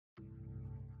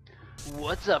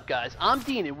What's up, guys? I'm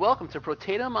Dean and welcome to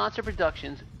Protatomonster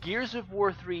Productions' Gears of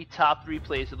War 3 Top 3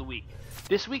 Plays of the Week.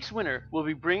 This week's winner will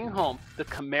be bringing home the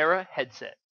Chimera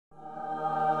headset.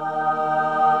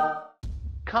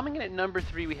 Coming in at number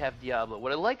 3 we have Diablo.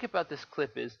 What I like about this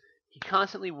clip is he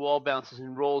constantly wall bounces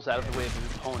and rolls out of the way of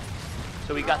his opponents.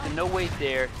 So we got the no weight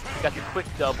there, we got the quick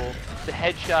double, the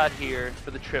headshot here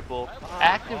for the triple,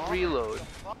 active reload,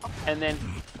 and then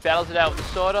battles it out with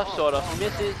the sawed-off. Sawed-off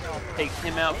misses, takes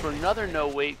him out for another no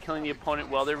weight, killing the opponent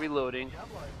while they're reloading,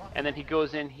 and then he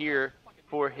goes in here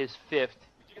for his 5th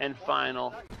and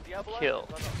final kill.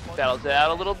 Battles it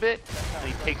out a little bit,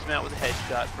 and he takes him out with a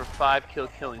headshot for 5-kill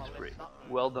killing spree.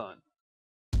 Well done.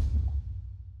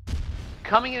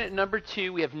 Coming in at number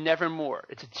 2, we have Nevermore.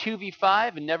 It's a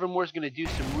 2v5, and Nevermore's going to do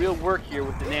some real work here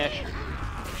with the Nasher.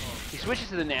 He switches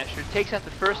to the Nasher, takes out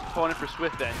the first opponent for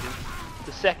Swift Vengeance,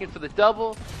 the second for the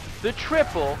double, the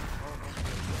triple,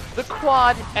 the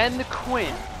quad, and the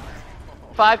quin.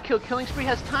 5-kill killing spree,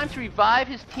 has time to revive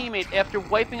his teammate after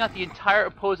wiping out the entire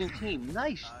opposing team.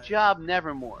 Nice job,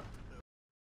 Nevermore.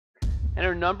 And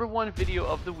our number 1 video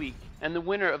of the week, and the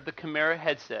winner of the Chimera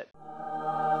headset,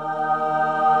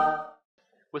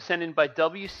 was sent in by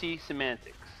WC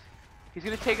Sematics. He's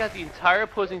going to take out the entire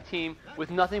opposing team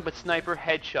with nothing but sniper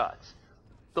headshots.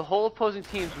 The whole opposing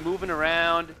team's moving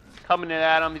around, coming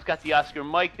at him. He's got the Oscar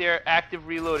Mike there, active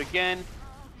reload again.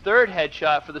 3rd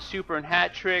headshot for the super and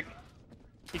hat trick.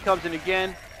 He comes in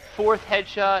again. 4th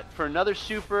headshot for another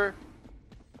super.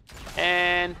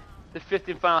 And the 5th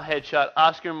and final headshot,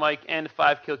 Oscar Mike, and a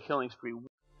 5-kill killing spree.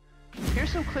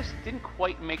 Here's some clips that didn't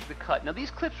quite make the cut. Now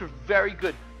these clips were very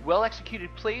good, well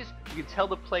executed plays. You can tell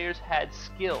the players had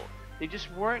skill. They just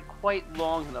weren't quite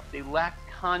long enough. They lacked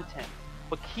content.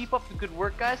 But keep up the good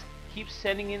work, guys. Keep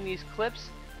sending in these clips.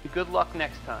 And good luck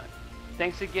next time.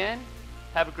 Thanks again.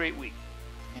 Have a great week.